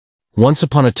Once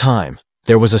upon a time,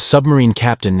 there was a submarine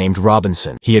captain named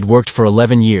Robinson. He had worked for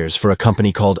 11 years for a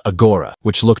company called Agora,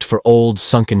 which looked for old,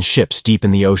 sunken ships deep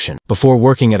in the ocean. Before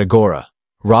working at Agora,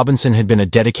 Robinson had been a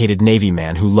dedicated Navy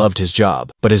man who loved his job,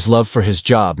 but his love for his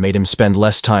job made him spend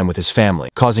less time with his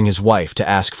family, causing his wife to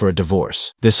ask for a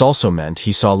divorce. This also meant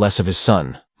he saw less of his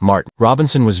son, Martin.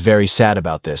 Robinson was very sad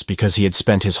about this because he had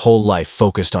spent his whole life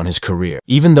focused on his career.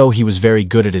 Even though he was very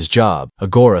good at his job,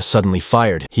 Agora suddenly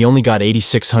fired him. He only got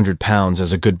 £8,600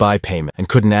 as a goodbye payment and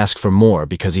couldn't ask for more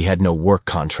because he had no work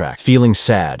contract. Feeling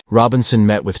sad, Robinson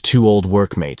met with two old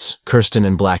workmates, Kirsten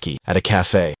and Blackie, at a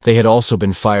cafe. They had also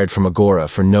been fired from Agora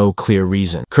for no clear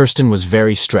reason. Kirsten was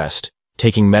very stressed,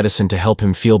 taking medicine to help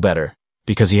him feel better,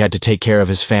 because he had to take care of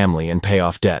his family and pay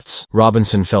off debts.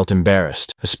 Robinson felt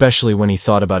embarrassed, especially when he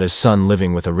thought about his son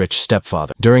living with a rich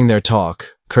stepfather. During their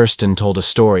talk, Kirsten told a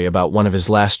story about one of his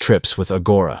last trips with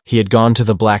Agora. He had gone to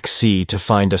the Black Sea to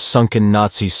find a sunken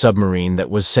Nazi submarine that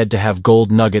was said to have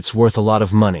gold nuggets worth a lot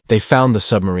of money. They found the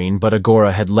submarine, but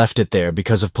Agora had left it there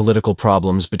because of political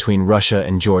problems between Russia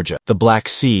and Georgia. The Black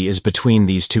Sea is between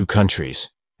these two countries,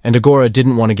 and Agora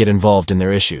didn't want to get involved in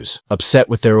their issues. Upset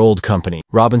with their old company,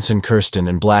 Robinson, Kirsten,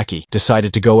 and Blackie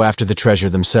decided to go after the treasure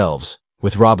themselves,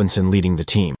 with Robinson leading the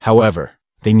team. However,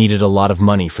 they needed a lot of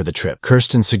money for the trip.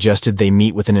 Kirsten suggested they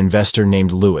meet with an investor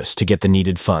named Lewis to get the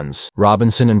needed funds.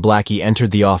 Robinson and Blackie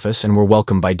entered the office and were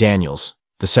welcomed by Daniels,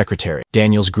 the secretary.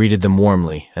 Daniels greeted them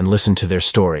warmly and listened to their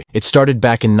story. It started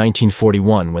back in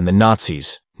 1941 when the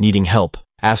Nazis, needing help,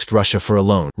 asked Russia for a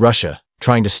loan. Russia,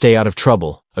 trying to stay out of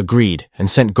trouble, agreed and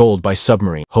sent gold by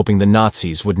submarine, hoping the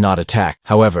Nazis would not attack.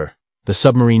 However, the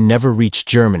submarine never reached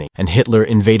Germany, and Hitler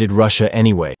invaded Russia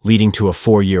anyway, leading to a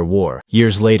 4-year war.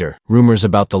 Years later, rumors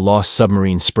about the lost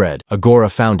submarine spread. Agora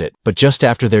found it, but just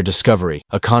after their discovery,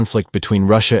 a conflict between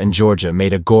Russia and Georgia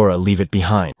made Agora leave it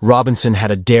behind. Robinson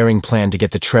had a daring plan to get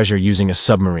the treasure using a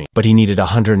submarine, but he needed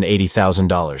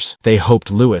 $180,000. They hoped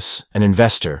Lewis, an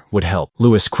investor, would help.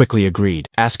 Lewis quickly agreed,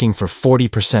 asking for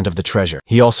 40% of the treasure.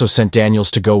 He also sent Daniels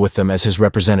to go with them as his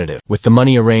representative. With the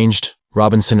money arranged,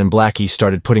 Robinson and Blackie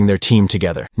started putting their team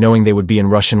together. Knowing they would be in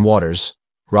Russian waters,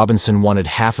 Robinson wanted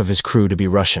half of his crew to be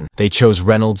Russian. They chose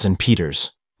Reynolds and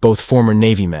Peters, both former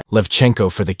Navy men, Levchenko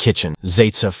for the kitchen,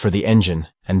 Zaitsev for the engine,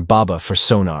 and Baba for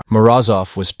sonar.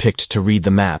 Morozov was picked to read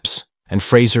the maps, and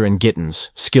Fraser and Gittins,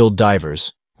 skilled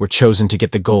divers, were chosen to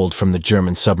get the gold from the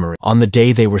German submarine. On the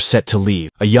day they were set to leave,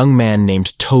 a young man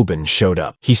named Tobin showed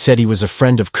up. He said he was a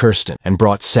friend of Kirsten and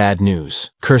brought sad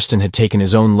news. Kirsten had taken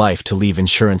his own life to leave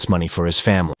insurance money for his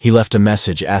family. He left a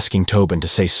message asking Tobin to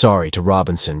say sorry to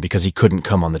Robinson because he couldn't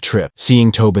come on the trip.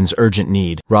 Seeing Tobin's urgent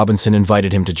need, Robinson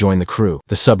invited him to join the crew.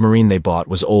 The submarine they bought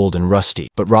was old and rusty,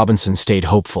 but Robinson stayed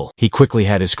hopeful. He quickly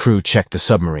had his crew check the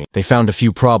submarine. They found a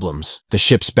few problems. The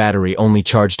ship's battery only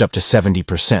charged up to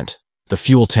 70%. The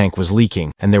fuel tank was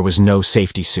leaking, and there was no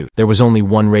safety suit. There was only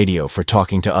one radio for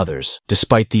talking to others.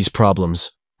 Despite these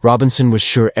problems, Robinson was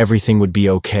sure everything would be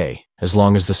okay, as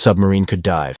long as the submarine could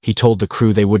dive. He told the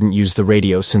crew they wouldn't use the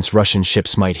radio since Russian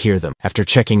ships might hear them. After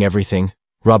checking everything,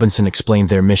 Robinson explained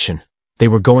their mission. They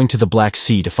were going to the Black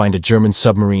Sea to find a German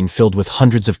submarine filled with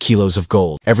hundreds of kilos of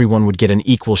gold. Everyone would get an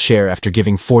equal share after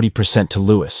giving 40% to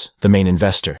Lewis, the main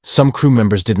investor. Some crew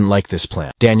members didn't like this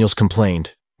plan. Daniels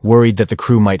complained, worried that the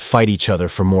crew might fight each other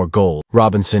for more gold.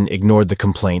 Robinson ignored the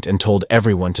complaint and told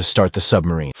everyone to start the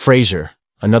submarine. Fraser,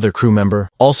 another crew member,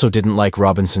 also didn't like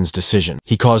Robinson's decision.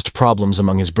 He caused problems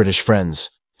among his British friends,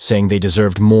 saying they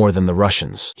deserved more than the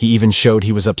Russians. He even showed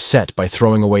he was upset by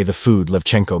throwing away the food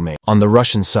Levchenko made. On the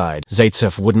Russian side,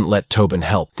 Zaitsev wouldn't let Tobin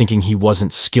help, thinking he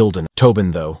wasn't skilled enough.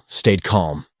 Tobin, though, stayed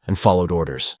calm and followed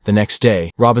orders. The next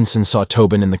day, Robinson saw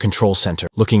Tobin in the control center,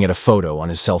 looking at a photo on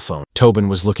his cell phone. Tobin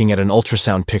was looking at an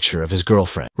ultrasound picture of his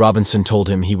girlfriend. Robinson told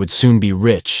him he would soon be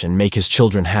rich and make his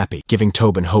children happy, giving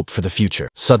Tobin hope for the future.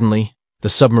 Suddenly, the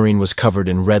submarine was covered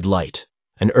in red light,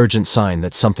 an urgent sign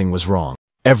that something was wrong.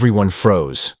 Everyone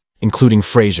froze, including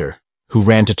Fraser, who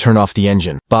ran to turn off the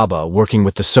engine. Baba, working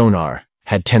with the sonar,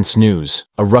 had tense news.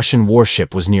 A Russian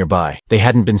warship was nearby. They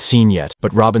hadn't been seen yet,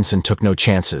 but Robinson took no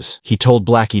chances. He told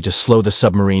Blackie to slow the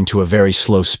submarine to a very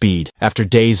slow speed. After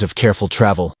days of careful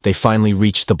travel, they finally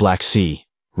reached the Black Sea,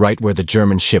 right where the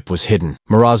German ship was hidden.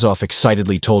 Morozov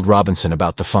excitedly told Robinson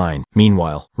about the find.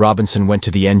 Meanwhile, Robinson went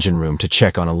to the engine room to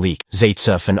check on a leak.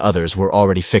 Zaitsev and others were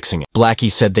already fixing it.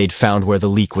 Blackie said they'd found where the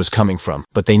leak was coming from,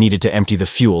 but they needed to empty the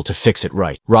fuel to fix it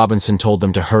right. Robinson told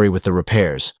them to hurry with the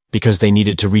repairs, because they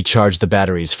needed to recharge the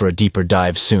batteries for a deeper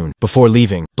dive soon. Before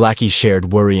leaving, Blackie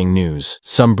shared worrying news.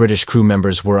 Some British crew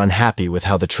members were unhappy with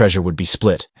how the treasure would be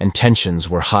split, and tensions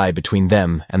were high between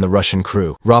them and the Russian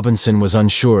crew. Robinson was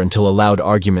unsure until a loud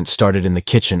argument started in the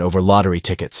kitchen over lottery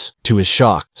tickets. To his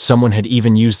shock, someone had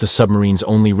even used the submarine's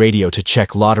only radio to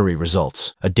check lottery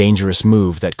results, a dangerous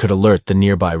move that could alert the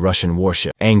nearby Russian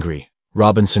warship. Angry,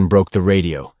 Robinson broke the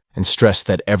radio and stressed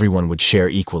that everyone would share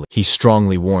equally. He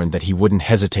strongly warned that he wouldn't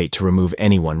hesitate to remove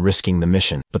anyone risking the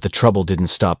mission, but the trouble didn't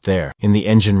stop there. In the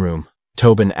engine room,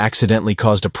 Tobin accidentally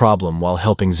caused a problem while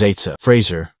helping Zaitsev.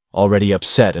 Fraser, already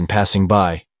upset and passing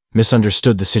by,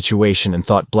 misunderstood the situation and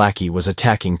thought Blackie was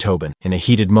attacking Tobin. In a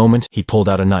heated moment, he pulled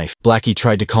out a knife. Blackie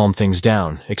tried to calm things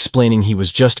down, explaining he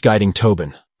was just guiding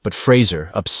Tobin. But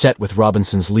Fraser, upset with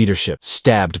Robinson's leadership,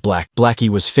 stabbed Blackie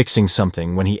was fixing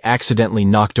something when he accidentally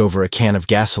knocked over a can of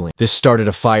gasoline. This started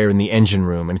a fire in the engine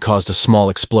room and caused a small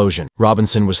explosion.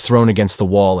 Robinson was thrown against the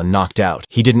wall and knocked out.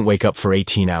 He didn't wake up for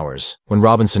 18 hours. When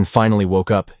Robinson finally woke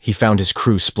up, he found his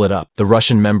crew split up. The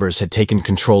Russian members had taken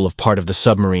control of part of the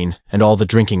submarine and all the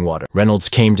drinking water. Reynolds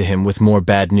came to him with more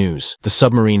bad news. The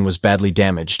submarine was badly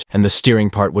damaged, and the steering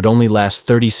part would only last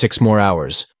 36 more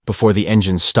hours before the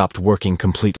engines stopped working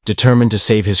completely. Determined to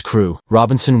save his crew,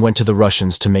 Robinson went to the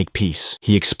Russians to make peace.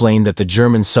 He explained that the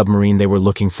German submarine they were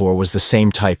looking for was the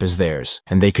same type as theirs,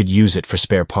 and they could use it for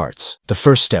spare parts. The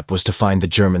first step was to find the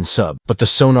German sub, but the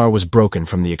sonar was broken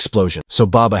from the explosion, so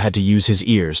Baba had to use his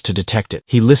ears to detect it.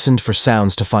 He listened for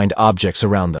sounds to find objects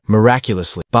around them.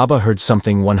 Miraculously, Baba heard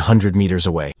something 100 meters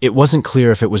away. It wasn't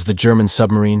clear if it was the German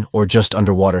submarine or just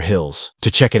underwater hills.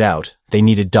 To check it out, they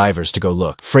needed divers to go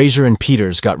look. Fraser and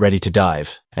Peters got ready to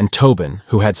dive, and Tobin,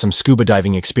 who had some scuba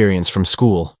diving experience from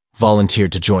school,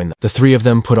 volunteered to join them. The three of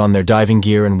them put on their diving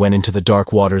gear and went into the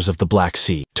dark waters of the Black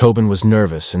Sea. Tobin was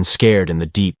nervous and scared in the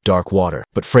deep, dark water,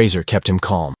 but Fraser kept him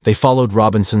calm. They followed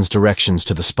Robinson's directions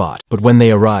to the spot, but when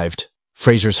they arrived,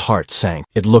 Fraser's heart sank.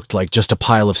 It looked like just a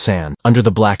pile of sand. Under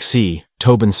the Black Sea,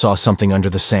 Tobin saw something under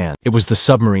the sand. It was the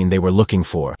submarine they were looking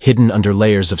for, hidden under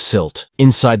layers of silt.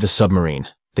 Inside the submarine,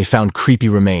 they found creepy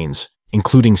remains,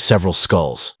 including several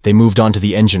skulls. They moved on to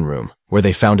the engine room, where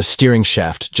they found a steering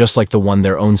shaft just like the one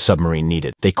their own submarine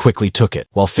needed. They quickly took it.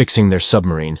 While fixing their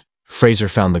submarine, Fraser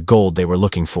found the gold they were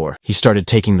looking for. He started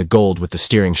taking the gold with the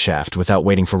steering shaft without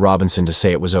waiting for Robinson to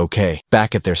say it was okay.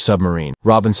 Back at their submarine,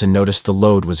 Robinson noticed the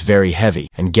load was very heavy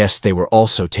and guessed they were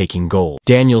also taking gold.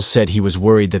 Daniels said he was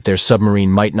worried that their submarine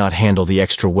might not handle the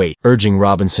extra weight, urging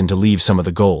Robinson to leave some of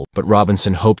the gold, but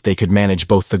Robinson hoped they could manage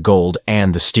both the gold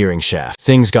and the steering shaft.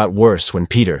 Things got worse when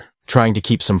Peter, trying to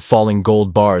keep some falling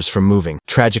gold bars from moving,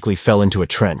 tragically fell into a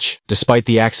trench. Despite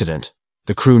the accident,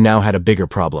 the crew now had a bigger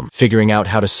problem, figuring out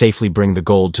how to safely bring the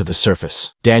gold to the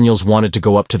surface. Daniels wanted to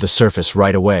go up to the surface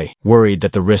right away, worried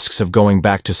that the risks of going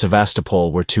back to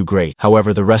Sevastopol were too great.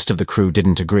 However, the rest of the crew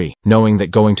didn't agree, knowing that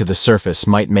going to the surface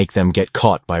might make them get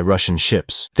caught by Russian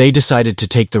ships. They decided to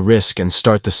take the risk and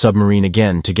start the submarine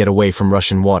again to get away from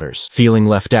Russian waters. Feeling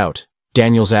left out,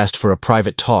 Daniels asked for a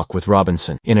private talk with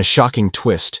Robinson. In a shocking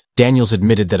twist, Daniels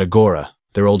admitted that Agora,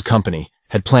 their old company,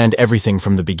 had planned everything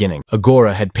from the beginning.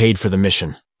 Agora had paid for the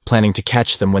mission, planning to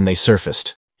catch them when they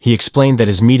surfaced. He explained that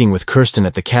his meeting with Kirsten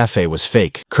at the cafe was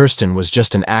fake. Kirsten was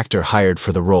just an actor hired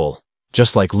for the role,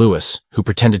 just like Lewis, who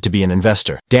pretended to be an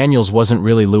investor. Daniels wasn't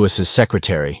really Lewis's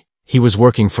secretary. He was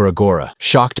working for Agora.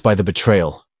 Shocked by the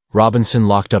betrayal, Robinson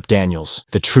locked up Daniels.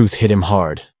 The truth hit him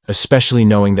hard, especially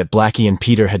knowing that Blackie and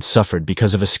Peter had suffered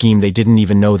because of a scheme they didn't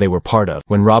even know they were part of.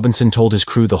 When Robinson told his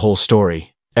crew the whole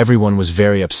story, everyone was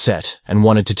very upset and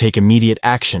wanted to take immediate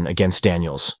action against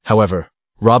Daniels. However,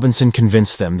 Robinson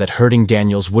convinced them that hurting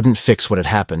Daniels wouldn't fix what had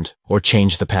happened or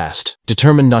change the past.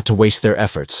 Determined not to waste their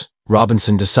efforts,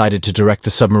 Robinson decided to direct the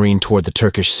submarine toward the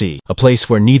Turkish Sea, a place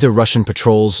where neither Russian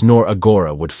patrols nor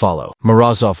Agora would follow.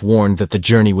 Morozov warned that the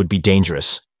journey would be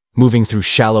dangerous, moving through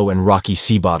shallow and rocky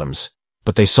sea bottoms,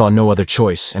 but they saw no other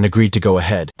choice and agreed to go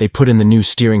ahead. They put in the new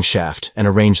steering shaft and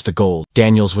arranged the gold.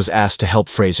 Daniels was asked to help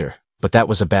Fraser, but that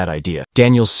was a bad idea.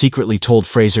 Daniels secretly told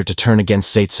Fraser to turn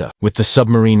against Zaitsev. With the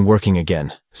submarine working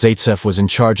again, Zaitsev was in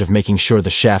charge of making sure the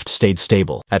shaft stayed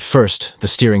stable. At first, the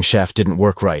steering shaft didn't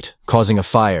work right, causing a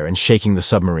fire and shaking the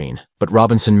submarine, but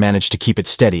Robinson managed to keep it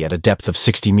steady at a depth of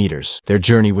 60 meters. Their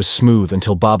journey was smooth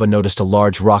until Baba noticed a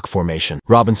large rock formation.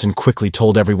 Robinson quickly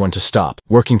told everyone to stop.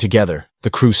 Working together,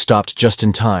 the crew stopped just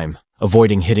in time,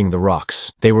 avoiding hitting the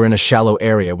rocks. They were in a shallow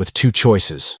area with two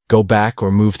choices: go back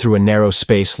or move through a narrow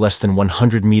space less than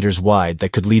 100 meters wide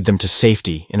that could lead them to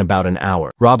safety in about an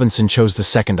hour. Robinson chose the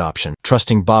second option,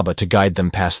 trusting Baba to guide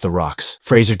them past the rocks.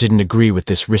 Fraser didn't agree with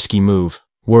this risky move,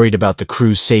 worried about the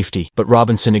crew's safety, but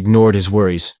Robinson ignored his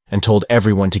worries and told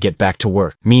everyone to get back to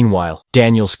work. Meanwhile,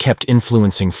 Daniels kept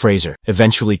influencing Fraser,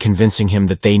 eventually convincing him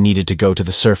that they needed to go to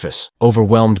the surface.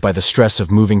 Overwhelmed by the stress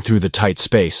of moving through the tight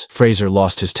space, Fraser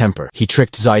lost his temper. He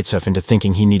tricked Zaitsev into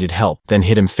thinking he needed help, then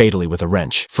hit him fatally with a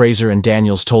wrench. Fraser and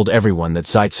Daniels told everyone that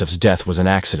Zaitsev's death was an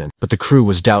accident, but the crew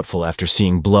was doubtful after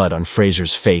seeing blood on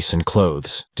Fraser's face and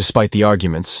clothes. Despite the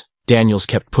arguments, Daniels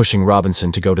kept pushing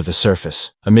Robinson to go to the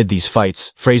surface. Amid these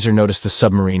fights, Fraser noticed the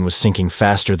submarine was sinking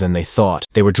faster than they thought.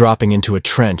 They were dropping into a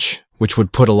trench, which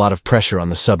would put a lot of pressure on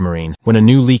the submarine. When a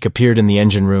new leak appeared in the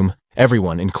engine room,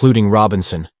 everyone, including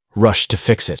Robinson, rushed to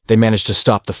fix it. They managed to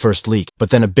stop the first leak, but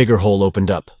then a bigger hole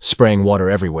opened up, spraying water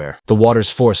everywhere. The water's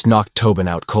force knocked Tobin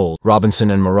out cold.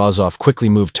 Robinson and Morozov quickly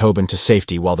moved Tobin to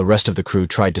safety while the rest of the crew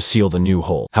tried to seal the new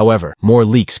hole. However, more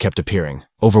leaks kept appearing,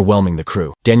 overwhelming the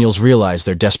crew. Daniels realized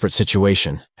their desperate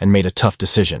situation and made a tough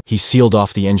decision. He sealed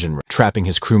off the engine room, trapping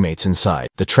his crewmates inside.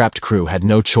 The trapped crew had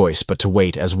no choice but to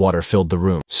wait as water filled the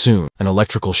room. Soon, an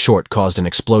electrical short caused an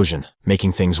explosion,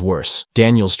 making things worse.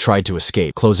 Daniels tried to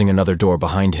escape, closing another door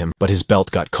behind him, but his belt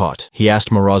got caught. He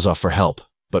asked Morozov for help,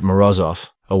 but Morozov,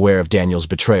 aware of Daniels'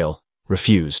 betrayal,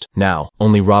 refused. Now,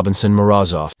 only Robinson,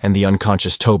 Morozov, and the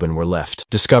unconscious Tobin were left.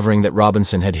 Discovering that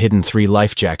Robinson had hidden 3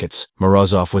 life jackets,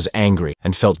 Morozov was angry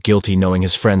and felt guilty knowing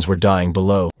his friends were dying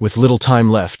below. With little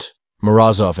time left,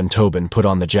 Morozov and Tobin put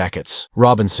on the jackets.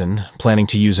 Robinson, planning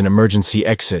to use an emergency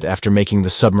exit after making the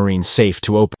submarine safe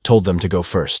to open, told them to go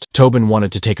first. Tobin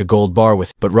wanted to take a gold bar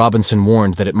with, but Robinson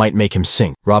warned that it might make him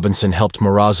sink. Robinson helped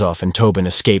Morozov and Tobin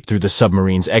escape through the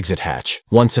submarine's exit hatch.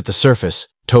 Once at the surface,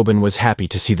 Tobin was happy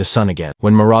to see the sun again.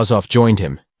 When Morozov joined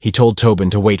him, he told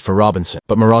Tobin to wait for Robinson,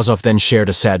 but Morozov then shared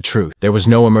a sad truth. There was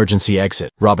no emergency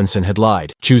exit. Robinson had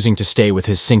lied, choosing to stay with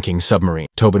his sinking submarine.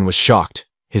 Tobin was shocked,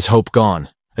 his hope gone,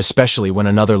 especially when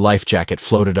another life jacket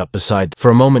floated up beside them.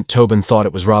 For a moment, Tobin thought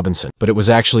it was Robinson, but it was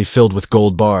actually filled with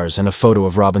gold bars and a photo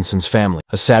of Robinson's family,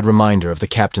 a sad reminder of the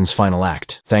captain's final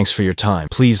act. Thanks for your time.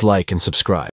 Please like and subscribe.